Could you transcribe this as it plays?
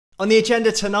On the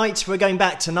agenda tonight, we're going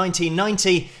back to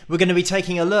 1990. We're going to be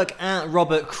taking a look at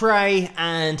Robert Cray,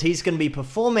 and he's going to be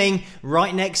performing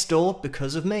Right Next Door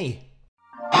Because of Me.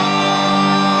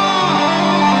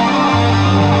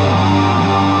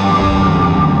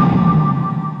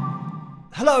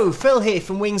 Hello, Phil here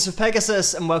from Wings of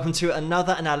Pegasus, and welcome to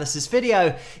another analysis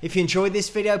video. If you enjoyed this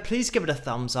video, please give it a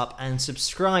thumbs up and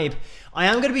subscribe. I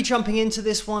am going to be jumping into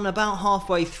this one about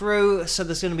halfway through, so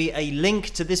there's going to be a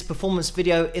link to this performance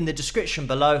video in the description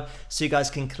below, so you guys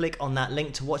can click on that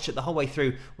link to watch it the whole way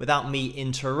through without me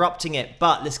interrupting it.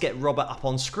 But let's get Robert up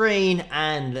on screen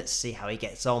and let's see how he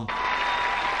gets on.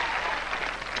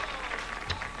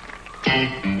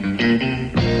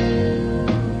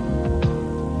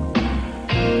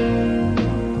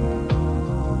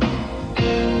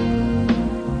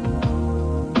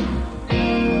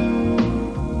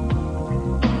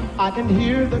 I can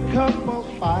hear the couple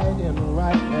fighting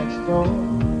right next door.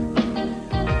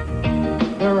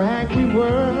 Their angry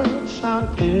words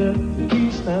sound clear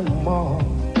east and north.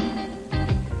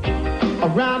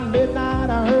 Around midnight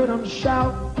I heard them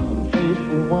shout,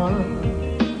 "Faithful one."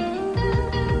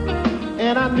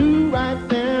 And I knew right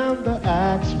then the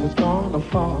axe was gonna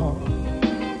fall.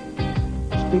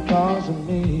 It's because of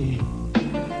me.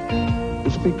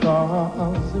 It's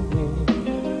because of me.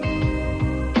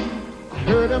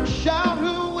 Heard him shout,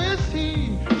 "Who is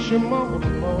he?" Shimon.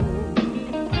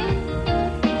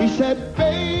 He said,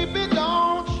 "Baby,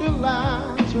 don't you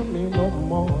lie to me no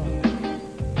more."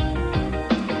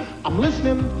 I'm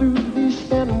listening through these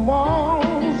thin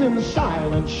walls in the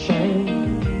silent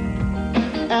shame.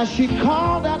 As she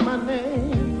called out my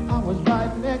name, I was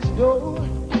right next door.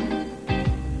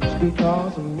 It's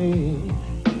because of me.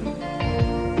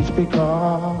 It's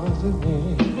because of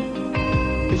me.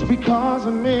 It's because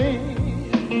of me.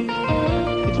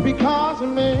 It's because of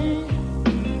me.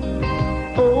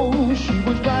 Oh, she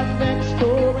was right next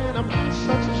door and I'm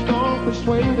such a strong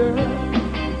persuader.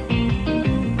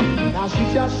 Now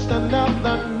she's just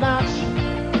another notch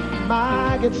in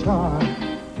my guitar.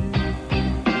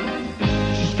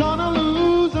 She's gonna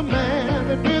lose a man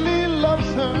that really loves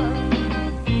her.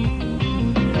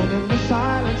 And in the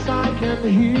silence I can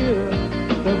hear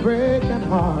the breaking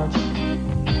hearts.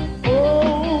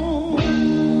 Oh,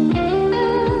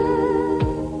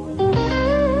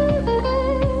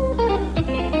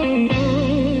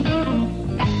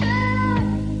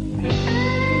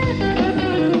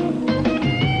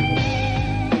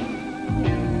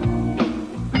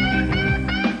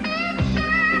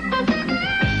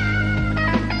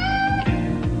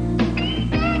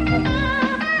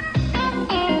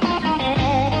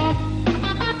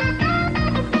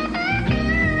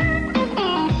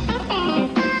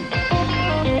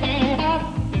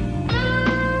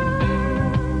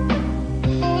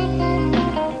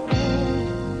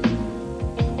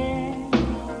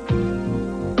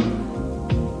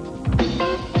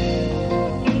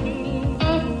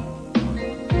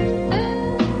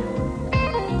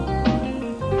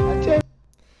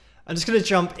 I'm just going to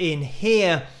jump in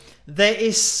here. There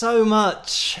is so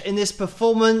much in this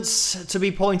performance to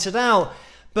be pointed out,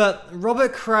 but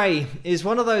Robert Cray is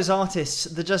one of those artists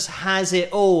that just has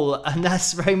it all, and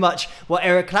that's very much what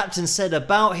Eric Clapton said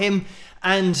about him.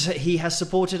 And he has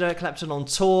supported Eric Clapton on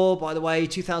tour, by the way,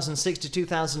 2006 to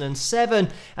 2007.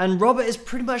 And Robert has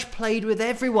pretty much played with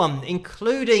everyone,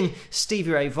 including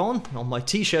Stevie Ray Vaughan on my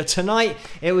t-shirt tonight.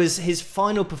 It was his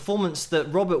final performance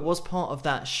that Robert was part of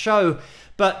that show.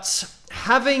 But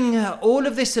having all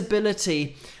of this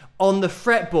ability on the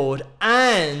fretboard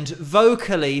and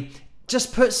vocally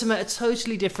just puts him at a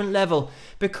totally different level,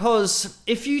 because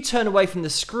if you turn away from the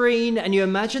screen and you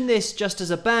imagine this just as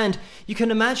a band, you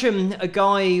can imagine a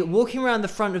guy walking around the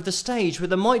front of the stage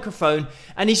with a microphone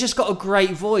and he's just got a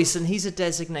great voice and he's a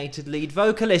designated lead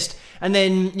vocalist. And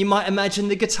then you might imagine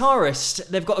the guitarist.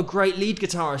 They've got a great lead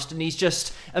guitarist and he's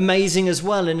just amazing as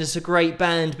well, and it's a great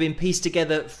band being pieced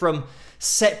together from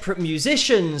separate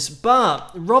musicians. But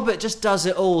Robert just does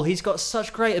it all. He's got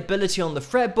such great ability on the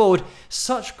fretboard,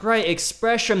 such great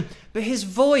expression, but his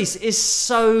voice is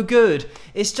so good.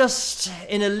 It's just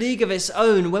in a league of its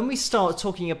own. When we start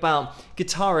talking about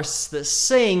guitarists that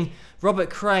sing, Robert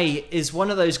Cray is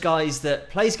one of those guys that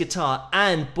plays guitar,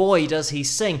 and boy does he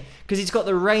sing, because he's got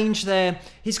the range there,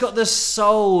 he's got the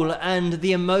soul and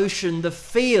the emotion, the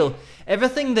feel.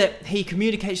 Everything that he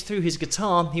communicates through his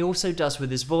guitar, he also does with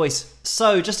his voice.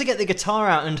 So just to get the guitar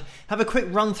out and have a quick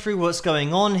run through what's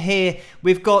going on here,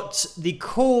 we've got the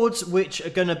chords, which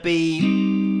are going to be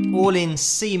all in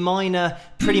C minor,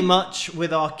 pretty much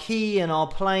with our key and our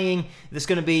playing. There's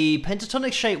going to be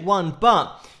pentatonic shape 1,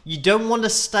 but you don't want to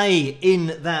stay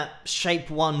in that shape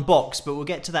 1 box, but we'll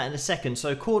get to that in a second.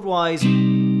 So chord wise,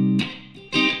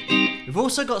 we've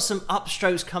also got some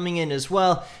upstrokes coming in as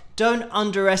well. Don't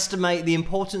underestimate the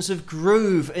importance of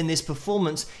groove in this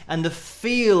performance and the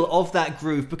feel of that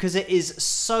groove, because it is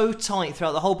so tight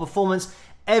throughout the whole performance.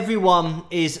 Everyone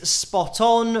is spot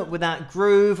on with that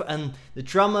groove, and the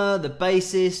drummer, the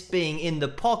bassist being in the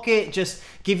pocket just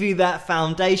give you that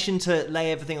foundation to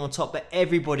lay everything on top, but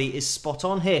everybody is spot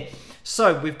on here.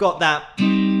 So we've got that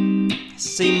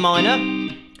C minor,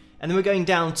 and then we're going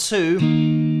down to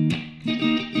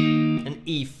an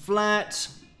E flat,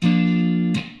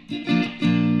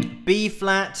 B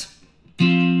flat,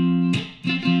 and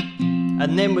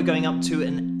then we're going up to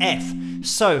an F.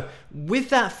 So with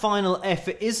that final F,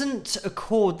 it isn't a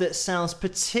chord that sounds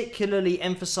particularly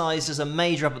emphasized as a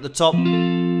major up at the top,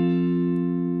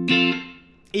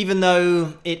 even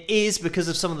though it is because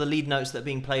of some of the lead notes that are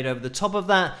being played over the top of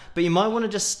that. But you might want to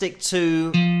just stick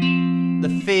to the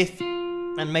 5th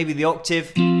and maybe the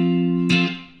octave.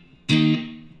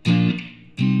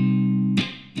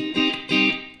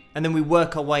 And then we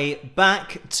work our way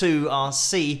back to our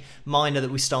C minor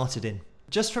that we started in.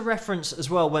 Just for reference as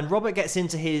well, when Robert gets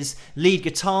into his lead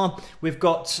guitar, we've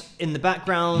got in the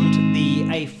background the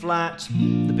A flat,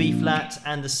 the B flat,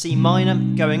 and the C minor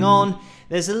going on.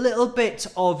 There's a little bit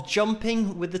of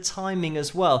jumping with the timing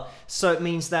as well. So it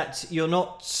means that you're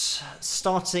not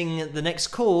starting the next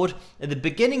chord at the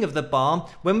beginning of the bar.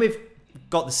 When we've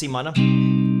got the C minor,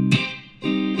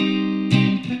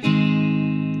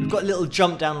 we've got a little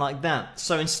jump down like that.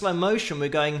 So in slow motion, we're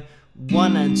going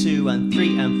 1 and 2 and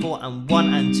 3 and 4 and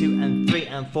 1 and 2 and 3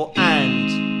 and 4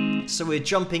 and. So we're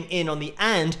jumping in on the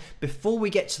and before we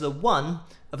get to the 1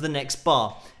 of the next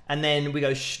bar. And then we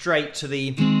go straight to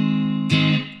the.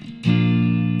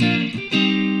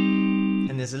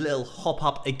 And there's a little hop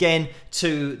up again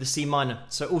to the C minor.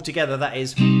 So altogether that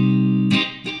is.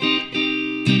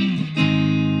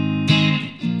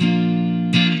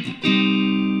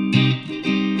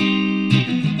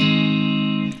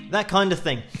 That kind of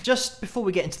thing. Just before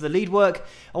we get into the lead work,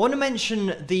 I want to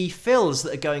mention the fills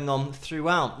that are going on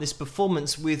throughout this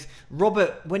performance with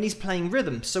Robert when he's playing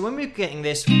rhythm. So when we're getting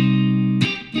this,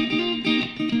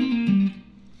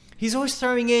 he's always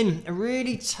throwing in a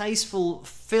really tasteful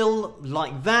fill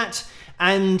like that,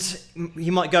 and he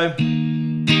might go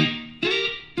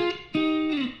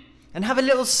and have a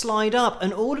little slide up,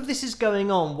 and all of this is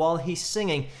going on while he's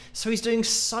singing. So he's doing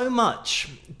so much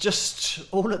just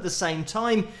all at the same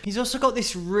time. He's also got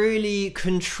this really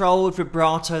controlled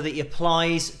vibrato that he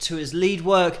applies to his lead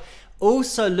work.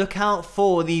 Also look out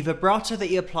for the vibrato that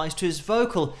he applies to his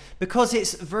vocal, because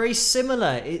it's very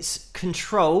similar. It's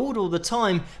controlled all the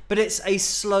time, but it's a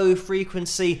slow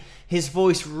frequency. His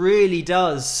voice really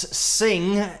does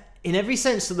sing in every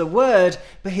sense of the word,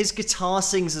 but his guitar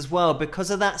sings as well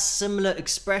because of that similar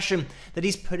expression that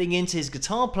he's putting into his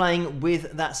guitar playing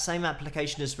with that same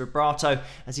application as vibrato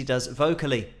as he does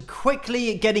vocally.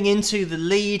 Quickly getting into the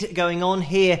lead going on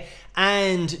here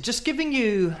and just giving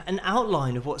you an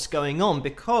outline of what's going on,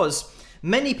 because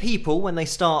many people, when they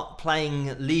start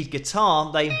playing lead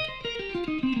guitar, they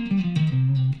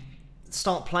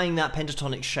start playing that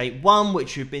pentatonic shape 1,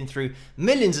 which you've been through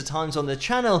millions of times on the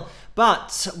channel.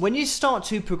 But when you start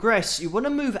to progress, you want to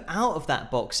move out of that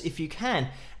box if you can.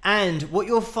 And what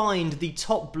you'll find the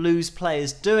top blues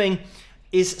players doing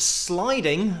is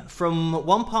sliding from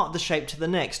one part of the shape to the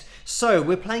next. So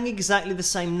we're playing exactly the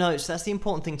same notes. That's the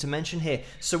important thing to mention here.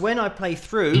 So when I play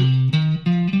through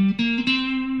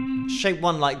shape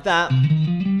 1 like that,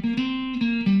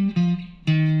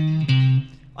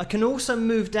 I can also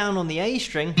move down on the A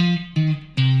string.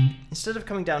 Instead of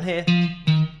coming down here,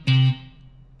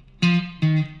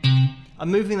 I'm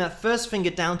moving that first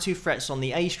finger down 2 frets on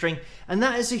the A string, and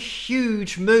that is a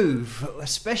huge move,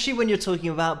 especially when you're talking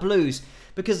about blues,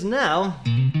 because now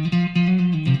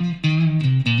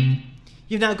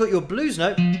you've now got your blues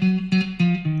note,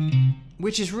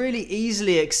 which is really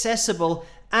easily accessible,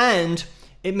 and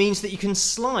it means that you can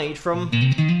slide from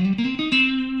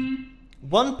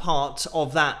one part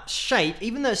of that shape,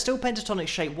 even though it's still pentatonic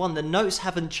shape 1, the notes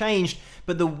haven't changed,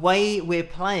 but the way we're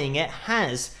playing it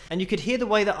has. And you could hear the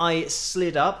way that I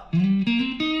slid up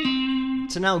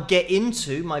to now get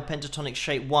into my pentatonic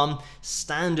shape 1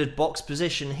 standard box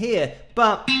position here,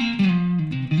 but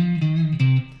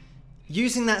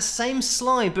using that same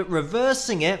slide but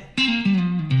reversing it,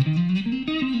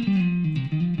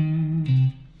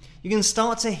 you can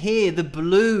start to hear the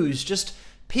blues just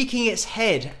peeking its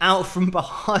head out from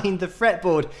behind the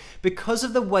fretboard because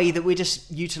of the way that we're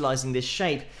just utilizing this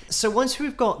shape. So once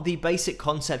we've got the basic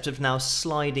concept of now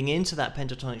sliding into that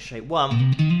pentatonic shape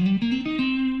 1,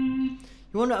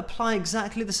 you want to apply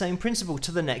exactly the same principle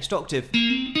to the next octave.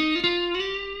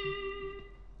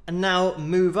 And now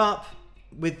move up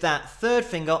with that third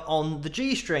finger on the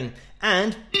G string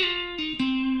and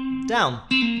down.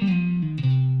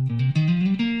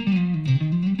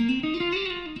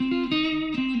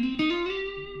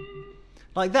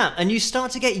 Like that, and you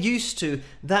start to get used to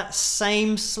that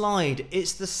same slide.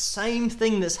 It's the same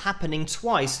thing that's happening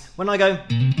twice. When I go,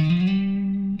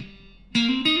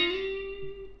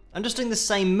 I'm just doing the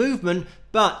same movement,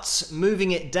 but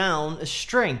moving it down a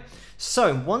string.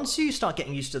 So once you start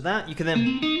getting used to that, you can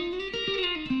then,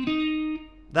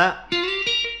 that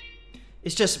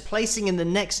is just placing in the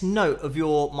next note of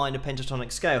your minor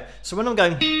pentatonic scale. So when I'm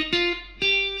going,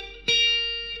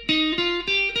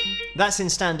 that's in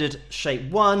standard shape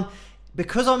 1.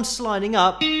 Because I'm sliding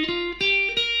up,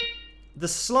 the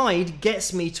slide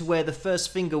gets me to where the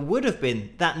first finger would have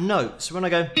been, that note. So when I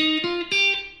go,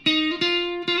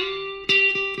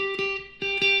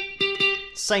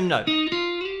 same note.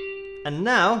 And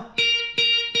now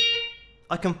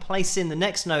I can place in the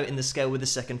next note in the scale with the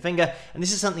second finger, and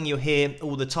this is something you'll hear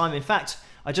all the time. In fact,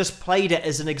 I just played it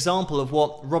as an example of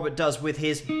what Robert does with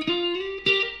his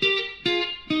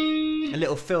a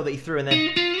little fill that he threw in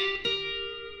there,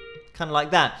 kind of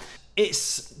like that.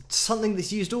 It's something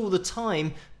that's used all the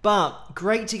time, but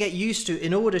great to get used to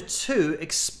in order to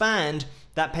expand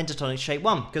that pentatonic shape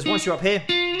 1, because once you're up here,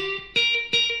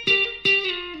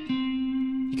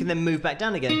 you can then move back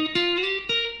down again.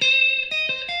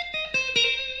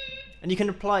 And you can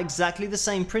apply exactly the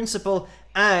same principle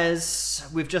as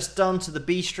we've just done to the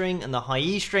B string and the high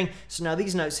E string. So now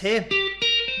these notes here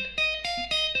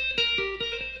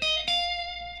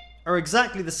are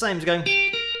exactly the same as going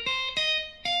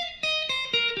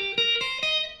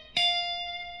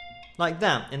like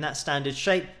that in that standard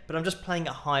shape, but I'm just playing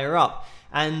it higher up.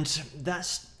 And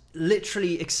that's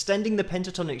literally extending the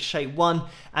pentatonic shape 1.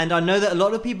 And I know that a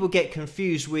lot of people get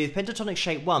confused with pentatonic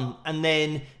shape 1 and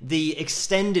then the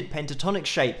extended pentatonic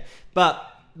shape, but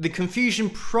the confusion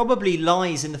probably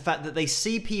lies in the fact that they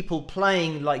see people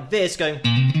playing like this, going,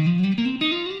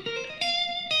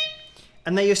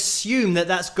 and they assume that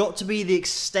that's got to be the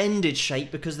extended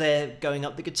shape because they're going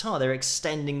up the guitar, they're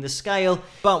extending the scale.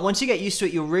 But once you get used to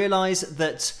it, you'll realize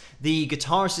that the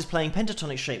guitarist is playing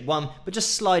pentatonic shape 1, but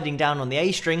just sliding down on the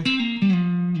A string,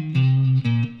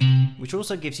 which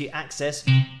also gives you access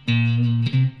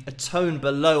a tone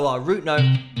below our root note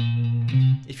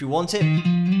if you want it.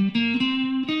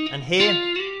 And here,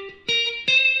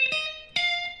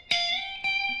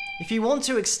 if you want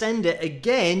to extend it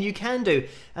again, you can do.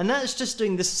 And that's just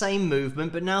doing the same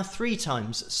movement, but now 3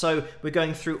 times. So we're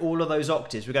going through all of those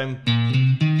octaves. We're going,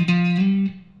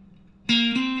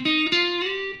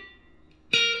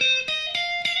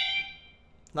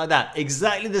 like that.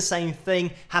 Exactly the same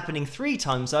thing happening 3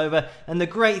 times over. And the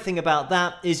great thing about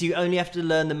that is you only have to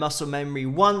learn the muscle memory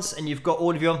once, and you've got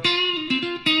all of your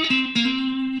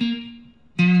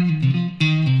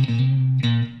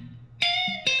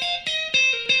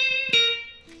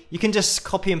you can just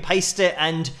copy and paste it,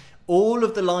 and all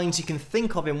of the lines you can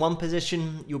think of in one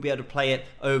position, you'll be able to play it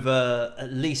over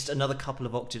at least another couple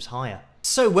of octaves higher.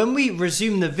 So when we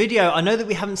resume the video, I know that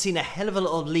we haven't seen a hell of a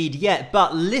lot of lead yet,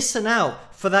 but listen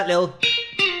out for that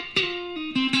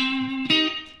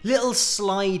little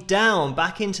slide down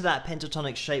back into that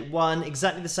pentatonic shape 1,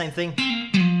 exactly the same thing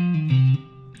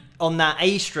on that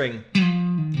A string.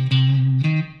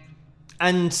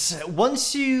 And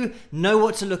once you know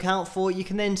what to look out for, you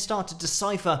can then start to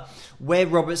decipher where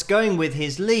Robert's going with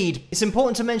his lead. It's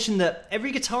important to mention that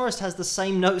every guitarist has the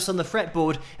same notes on the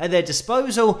fretboard at their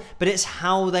disposal, but it's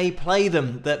how they play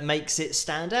them that makes it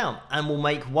stand out and will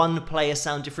make one player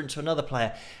sound different to another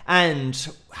player. And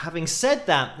having said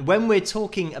that, when we're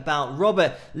talking about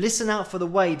Robert, listen out for the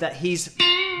way that he's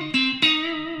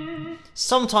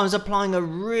sometimes applying a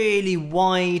really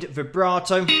wide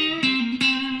vibrato.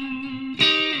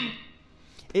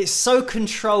 It's so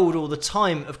controlled all the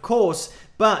time, of course,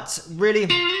 but really,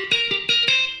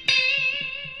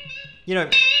 you know,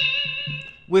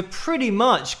 we're pretty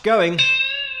much going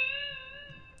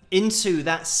into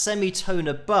that semitone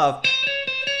above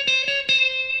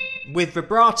with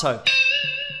vibrato.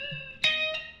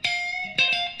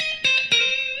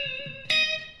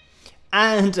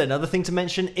 And another thing to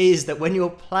mention is that when you're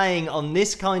playing on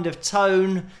this kind of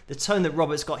tone, the tone that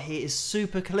Robert's got here is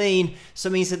super clean, so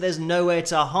it means that there's nowhere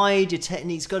to hide. Your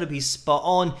technique's got to be spot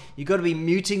on. You've got to be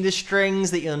muting the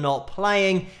strings that you're not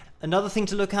playing. Another thing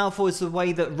to look out for is the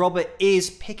way that Robert is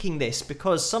picking this,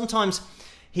 because sometimes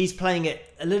he's playing it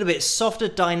a little bit softer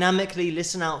dynamically.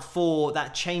 Listen out for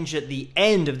that change at the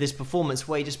end of this performance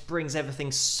where he just brings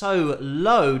everything so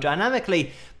low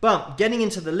dynamically. But getting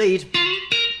into the lead,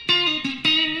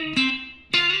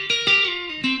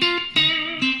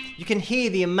 you can hear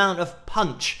the amount of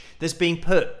punch that's being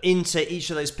put into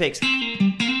each of those picks.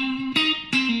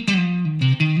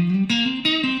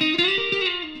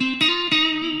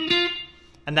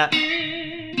 And that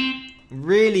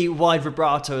really wide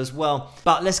vibrato as well.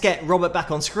 But let's get Robert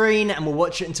back on screen and we'll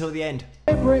watch it until the end.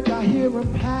 Break, I hear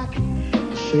him pack,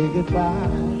 say goodbye.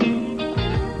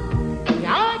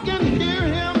 I can hear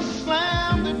him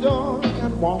slam the door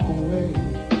and walk away.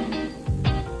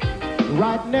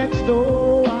 Right next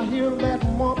door, I hear that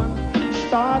woman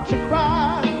start to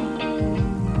cry.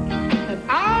 And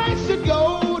I should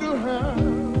go to her,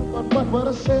 but what would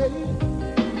I say?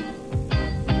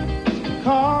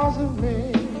 Because of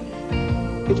me,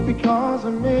 it's because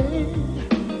of me,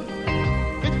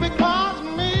 it's because of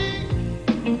me,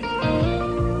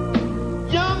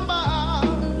 young Bob.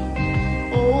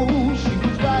 Oh, she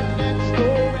was right next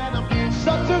door and I'm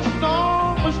such a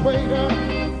storm persuader.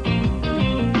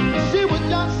 She was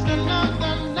just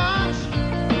another notch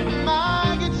in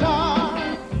my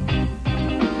guitar.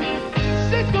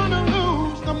 She's gonna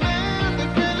lose the man that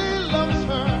really loves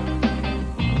her.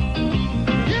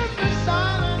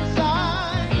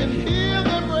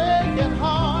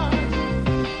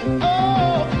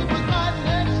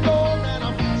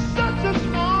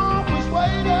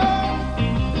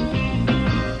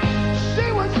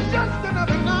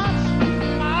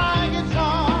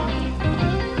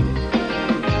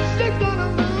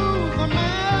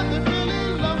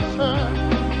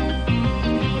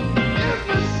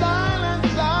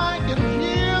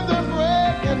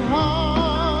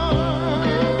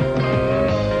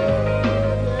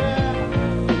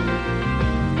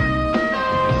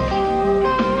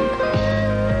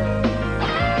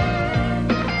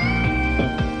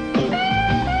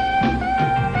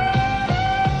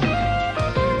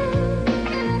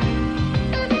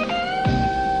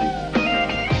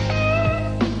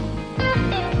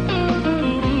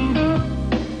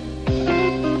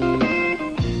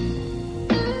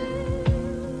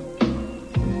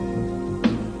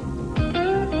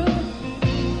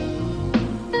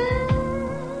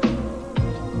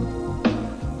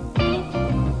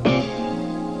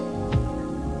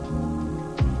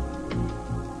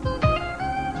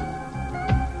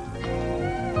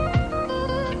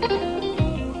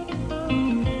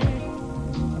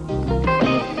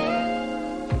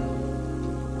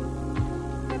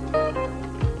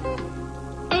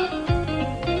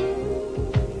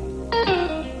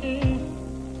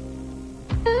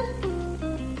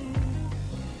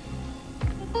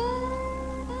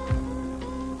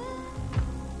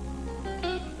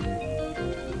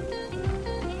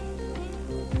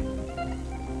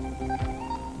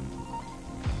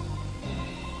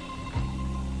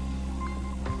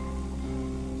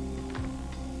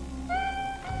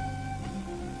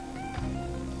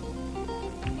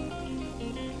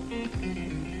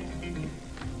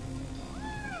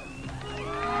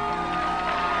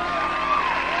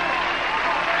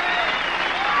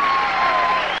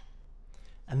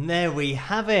 There we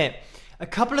have it. A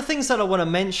couple of things that I want to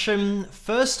mention.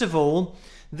 First of all,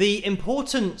 the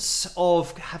importance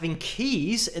of having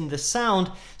keys in the sound.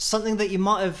 Something that you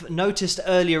might have noticed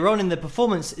earlier on in the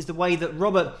performance is the way that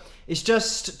Robert is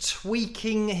just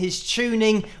tweaking his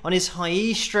tuning on his high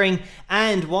E string,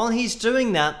 and while he's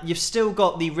doing that, you've still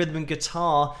got the rhythm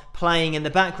guitar playing in the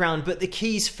background, but the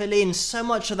keys fill in so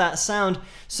much of that sound,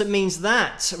 so it means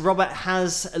that Robert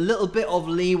has a little bit of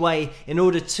leeway in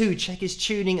order to check his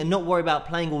tuning and not worry about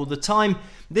playing all the time.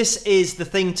 This is the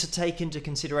thing to take into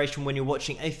consideration when you're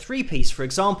watching a three-piece, for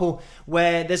example,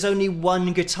 where there's only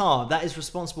one guitar that is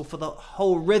responsible for the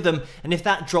whole rhythm, and if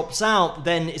that drops out,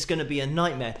 then it's going to be a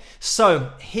nightmare.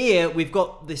 So here we've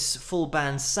got this full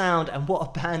band sound, and what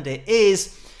a band it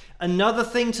is. Another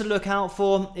thing to look out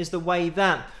for is the way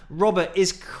that Robert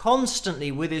is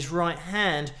constantly with his right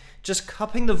hand just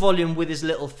cupping the volume with his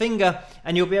little finger,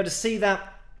 and you'll be able to see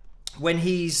that when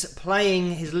he's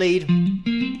playing his lead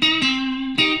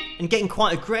and getting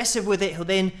quite aggressive with it. He'll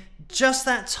then just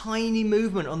that tiny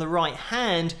movement on the right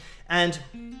hand, and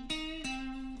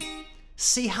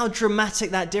see how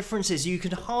dramatic that difference is. You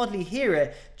can hardly hear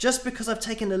it just because I've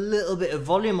taken a little bit of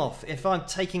volume off. If I'm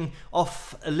taking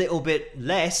off a little bit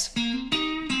less,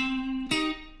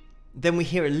 then we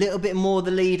hear a little bit more of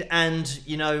the lead, and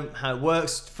you know how it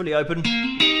works, fully open.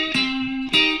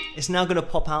 it's now going to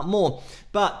pop out more.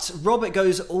 But Robert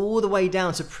goes all the way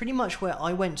down to pretty much where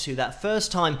I went to that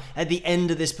first time at the end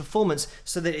of this performance,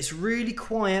 so that it's really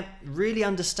quiet, really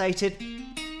understated,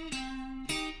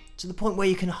 to the point where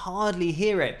you can hardly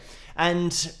hear it.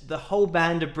 And the whole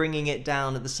band are bringing it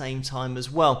down at the same time as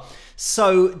well.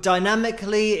 So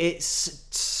dynamically, it's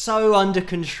so under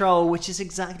control, which is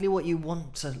exactly what you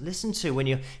want to listen to when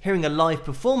you're hearing a live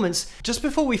performance. Just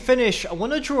before we finish, I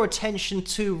want to draw attention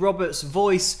to Robert's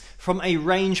voice from a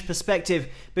range perspective,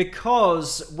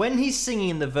 because when he's singing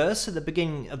in the verse at the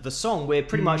beginning of the song, we're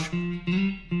pretty much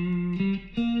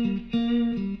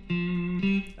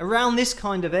around this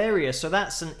kind of area. So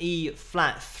that's an E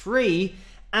flat 3.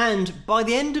 And by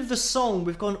the end of the song,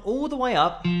 we've gone all the way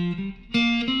up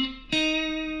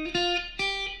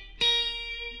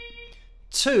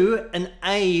to an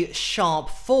A sharp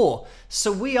 4.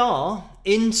 So we are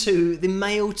into the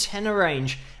male tenor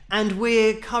range, and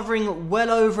we're covering well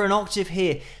over an octave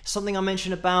here. Something I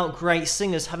mentioned about great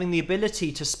singers having the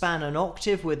ability to span an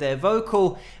octave with their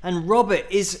vocal, and Robert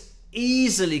is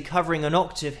easily covering an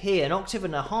octave here, an octave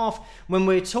and a half, when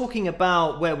we're talking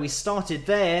about where we started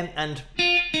there, and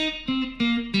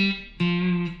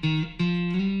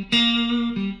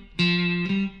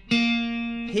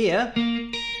here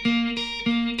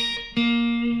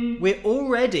we're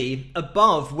already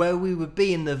above where we would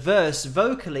be in the verse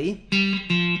vocally.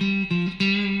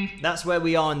 That's where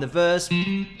we are in the verse.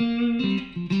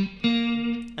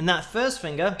 And that first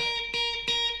finger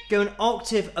go an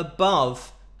octave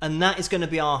above, and that is going to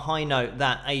be our high note,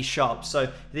 that A sharp.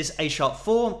 So this A sharp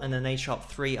 4 and an A sharp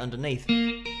 3 underneath.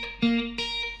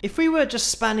 If we were just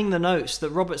spanning the notes that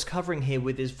Robert's covering here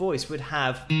with his voice, we'd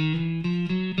have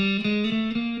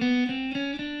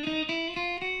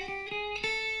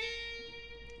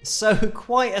so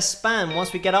quite a span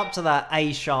once we get up to that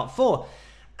A sharp 4.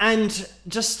 And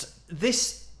just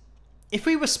this, if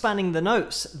we were spanning the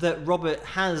notes that Robert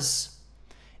has,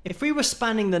 if we were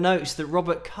spanning the notes that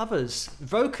Robert covers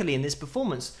vocally in this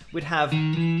performance, we'd have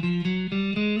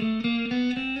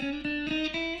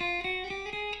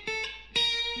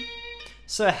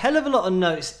so a hell of a lot of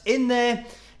notes in there.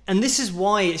 And this is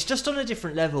why it's just on a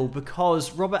different level,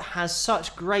 because Robert has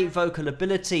such great vocal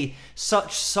ability,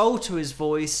 such soul to his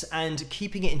voice, and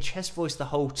keeping it in chest voice the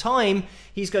whole time.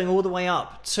 He's going all the way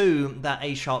up to that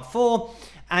A sharp 4,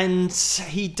 and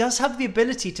he does have the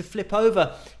ability to flip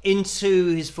over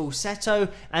into his falsetto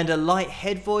and a light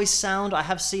head voice sound. I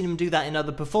have seen him do that in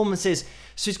other performances.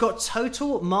 So he's got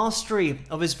total mastery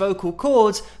of his vocal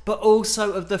cords, but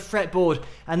also of the fretboard.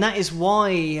 And that is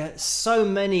why so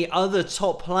many other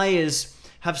top players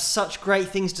have such great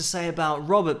things to say about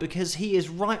Robert, because he is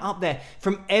right up there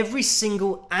from every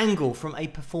single angle from a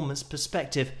performance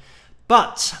perspective.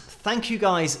 But thank you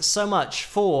guys so much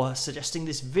for suggesting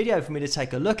this video for me to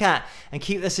take a look at, and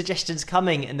keep the suggestions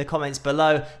coming in the comments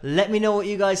below. Let me know what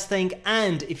you guys think,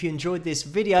 and if you enjoyed this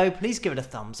video, please give it a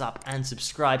thumbs up and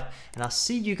subscribe, and I'll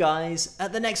see you guys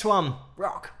at the next one.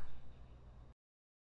 Rock!